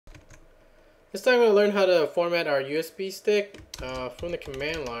This time we're going to learn how to format our USB stick from the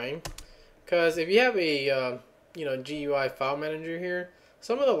command line. Because if you have a GUI file manager here,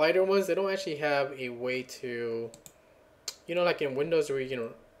 some of the lighter ones, they don't actually have a way to, like in Windows where you can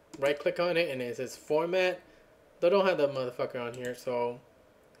right click on it and it says format. They don't have that motherfucker on here. So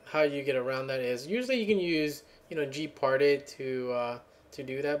how you get around that is usually you can use gparted to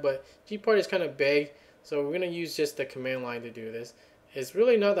do that, but gparted is kind of big, so we're gonna use just the command line to do this. It's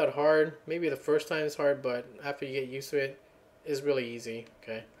really not that hard. Maybe the first time is hard, but after you get used to it, it's really easy.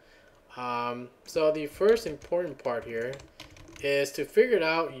 Okay. So the first important part here is to figure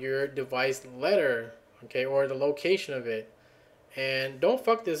out your device letter, okay, or the location of it. And don't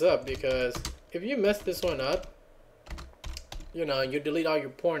fuck this up, because if you mess this one up, you delete all your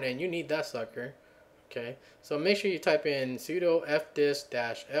porn and you need that sucker. Okay, so make sure you type in sudo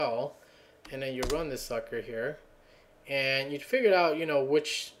fdisk-l and then you run this sucker here, and you figure out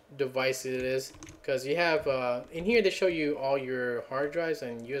which device it is, because you have in here they show you all your hard drives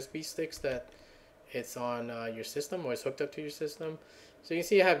and USB sticks that it's on your system, or it's hooked up to your system. So you can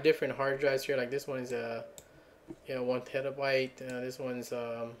see I have different hard drives here. Like this one is 1 terabyte, this one's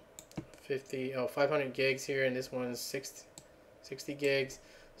 500 gigs here, and this one's 60 gigs.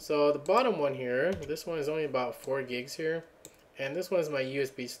 So the bottom one here, this one is only about 4 gigs here, and this one is my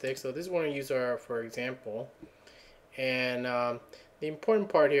USB stick. So this one I use for example. And the important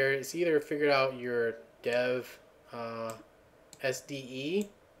part here is either figure out your dev SDE,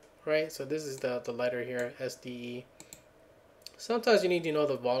 right? So this is the letter here, SDE. Sometimes you need to know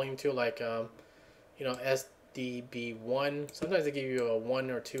the volume too, like SDB1. Sometimes they give you a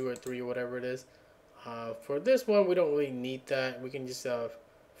 1 or 2 or 3 or whatever it is. For this one, we don't really need that. We can just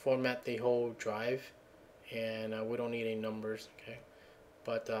format the whole drive, and we don't need any numbers. Okay,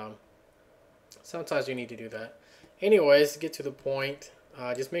 but sometimes you need to do that. Anyways, get to the point.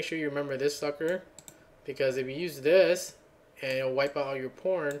 Just make sure you remember this sucker, because if you use this and it'll wipe out all your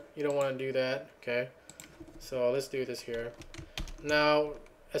porn, you don't want to do that. Okay, so let's do this here. Now,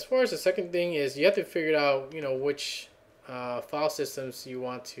 as far as the second thing is, you have to figure out which file systems you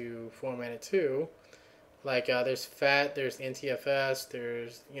want to format it to. Like there's FAT, there's NTFS,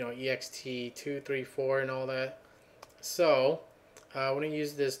 there's ext234 and all that. So we're gonna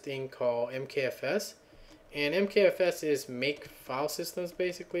use this thing called mkfs, and mkfs is make file systems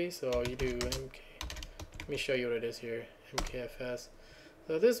basically. So you do let me show you what it is here. Mkfs.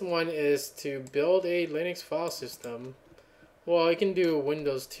 So this one is to build a Linux file system. Well, you can do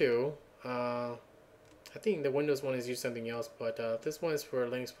Windows too. I think the Windows one is use something else, but this one is for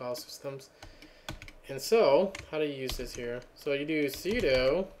Linux file systems. And so, how do you use this here? So you do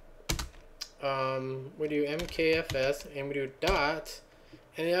sudo, we do mkfs, and we do dot,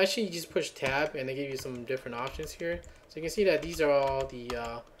 and then actually you just push tab, and they give you some different options here. So you can see that these are all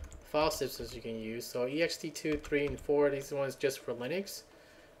the file systems you can use. So ext2, 3, and 4, these ones just for Linux,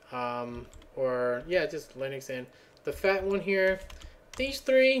 or yeah, just Linux. And the FAT one here, these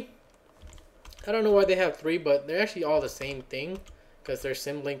 3, I don't know why they have 3, but they're actually all the same thing, because they're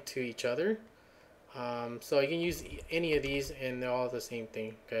symlinked to each other. So you can use any of these and they're all the same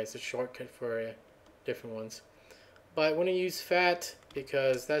thing. Okay, it's a shortcut for different ones. But when you use FAT,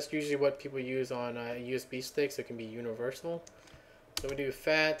 because that's usually what people use on USB sticks, it can be universal. So we do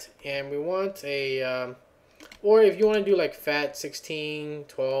FAT, and we want a, or if you want to do like FAT 16,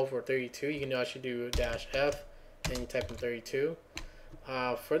 12, or 32, you can actually do -F, and you type in 32.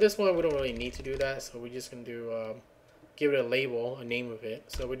 For this one, we don't really need to do that, so we're just going to do, give it a label, a name of it.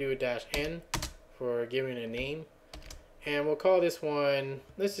 So we do a -N. For giving it a name, and we'll call this one,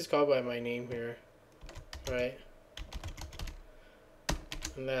 let's just call it by my name here, right?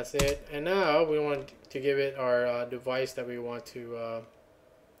 And that's it. And now we want to give it our device that we want to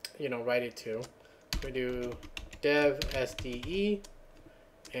write it to. We do dev SDE,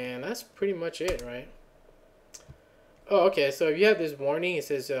 and that's pretty much it, right? Oh, okay, so if you have this warning, it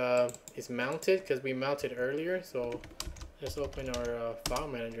says it's mounted, because we mounted earlier. So let's open our file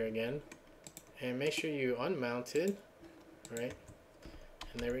manager again, and make sure you unmount it, right?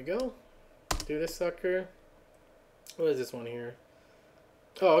 And there we go. Do this sucker. What is this one here?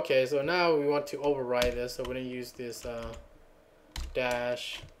 Oh, okay, so now we want to override this, so we're gonna use this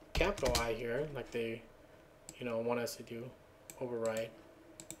dash capital I here, like they want us to do, override.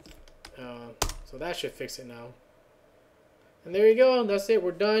 So that should fix it now. And there you go, that's it,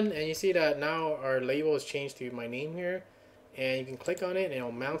 we're done. And you see that now our label is changed to my name here. And you can click on it and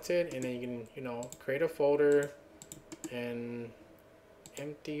it'll mount it, and then you can create a folder and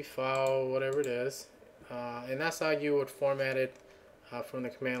empty file, whatever it is, and that's how you would format it from the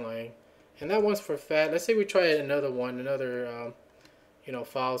command line. And that one's for FAT. Let's say we try another one, another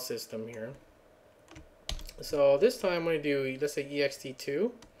file system here. So this time I'm going to do, let's say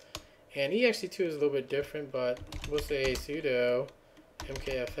ext2, and ext2 is a little bit different, but we'll say sudo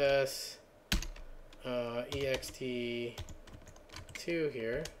mkfs ext2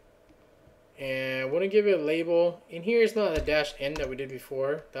 here, and we're going to give it a label. In here it's not a -n that we did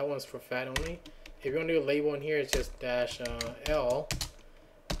before, that one's for fat only. If you want to do a label in here, it's just -l,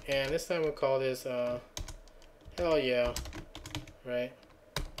 and this time we'll call this hell yeah, right,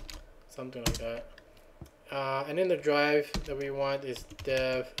 something like that. And then the drive that we want is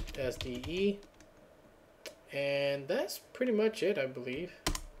dev sde, and that's pretty much it, I believe.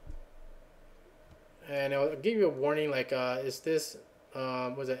 And I'll give you a warning, like is this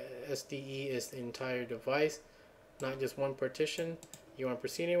was it SDE is the entire device, not just one partition. You want to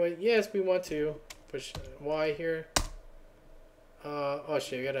proceed anyway? Yes, we want to push Y here. Oh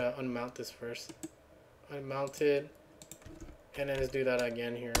shit, we gotta unmount this first. Unmount it, and then let's do that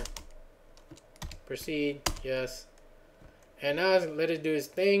again here. Proceed, yes. And now let it do its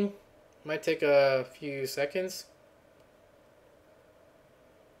thing. Might take a few seconds.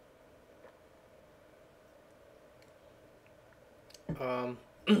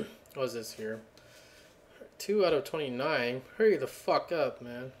 What is this here? 2 out of 29. Hurry the fuck up,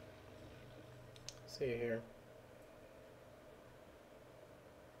 man. Let's see here.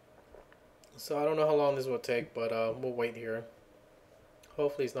 So I don't know how long this will take, but we'll wait here.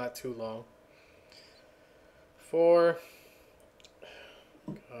 Hopefully it's not too long. 4.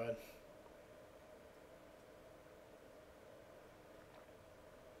 God.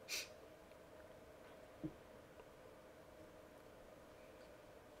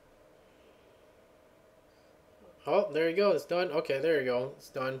 Oh, there you go. It's done. Okay, there you go. It's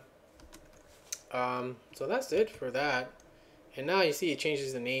done. So that's it for that. And now you see it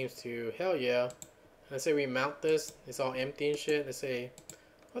changes the names to hell yeah. Let's say we mount this. It's all empty and shit. Let's say,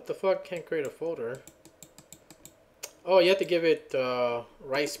 what the fuck? Can't create a folder. Oh, you have to give it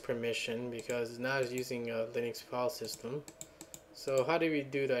rights permission because now it's using a Linux file system. So how do we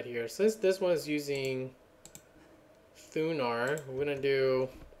do that here? Since this one is using thunar, we're gonna do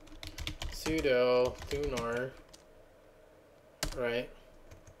sudo thunar. Right,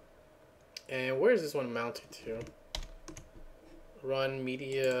 and where is this one mounted to? Run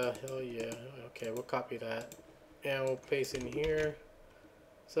media, hell yeah. Okay, we'll copy that and we'll paste in here.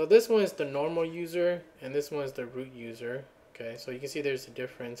 So this one is the normal user and this one is the root user. Okay, so you can see there's a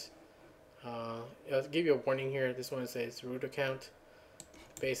difference. I'll give you a warning here. This one says root account,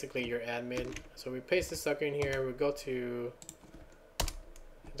 basically your admin. So we paste this sucker in here, we go to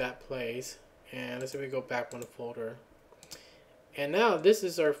that place, and let's say we go back one folder. And now this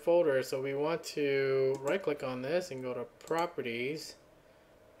is our folder, so we want to right click on this and go to properties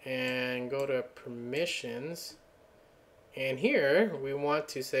and go to permissions, and here we want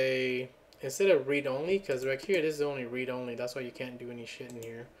to say, instead of read only, because right here this is only read only, that's why you can't do any shit in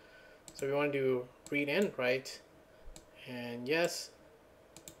here. So we want to do read and write, and yes,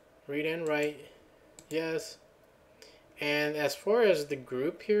 read and write, yes. And as far as the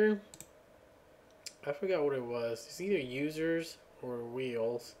group here, I forgot what it was. It's either users or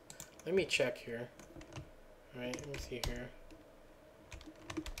wheels. Let me check here. Alright, let me see here.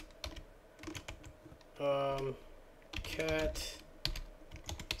 Cat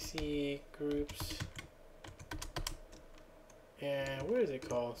C groups. And what is it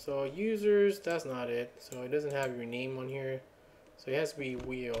called? So users, that's not it. So it doesn't have your name on here. So it has to be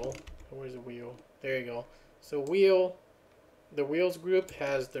wheel. Where's the wheel? There you go. So wheel. The wheels group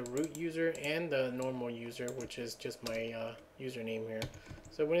has the root user and the normal user, which is just my username here.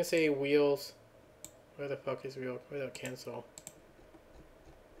 So we're gonna say wheels. Where the fuck is wheel? Where the cancel?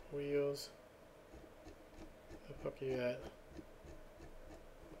 Wheels. Where the fuck are you at?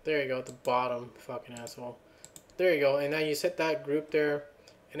 There you go, at the bottom, fucking asshole. There you go, and now you set that group there,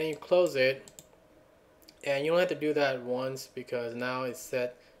 and then you close it. And you don't have to do that once because now it's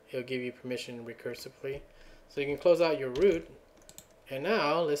set. It'll give you permission recursively. So you can close out your root. And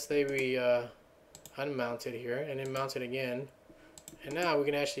now, let's say we unmount it here and then mount it again. And now we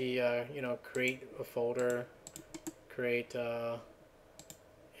can actually, you know, create a folder, create, you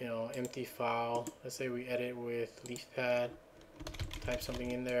know, empty file. Let's say we edit with leafpad, type something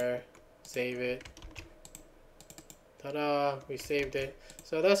in there, save it. Ta-da, we saved it.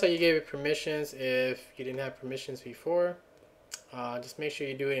 So that's how you gave it permissions if you didn't have permissions before. Just make sure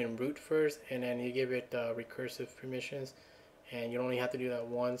you do it in root first, and then you give it recursive permissions, and you only have to do that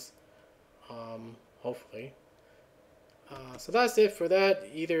once, hopefully. So that's it for that.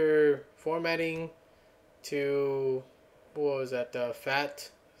 Either formatting to, what was that, FAT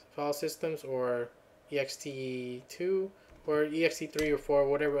file systems, or ext2 or ext3 or 4,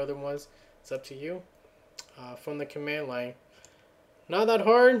 whatever other ones, it's up to you. from the command line. Not that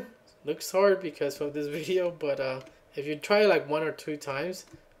hard. Looks hard because of this video, but if you try like 1 or 2 times,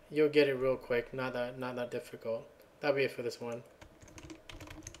 you'll get it real quick. Not that difficult. That'll be it for this one.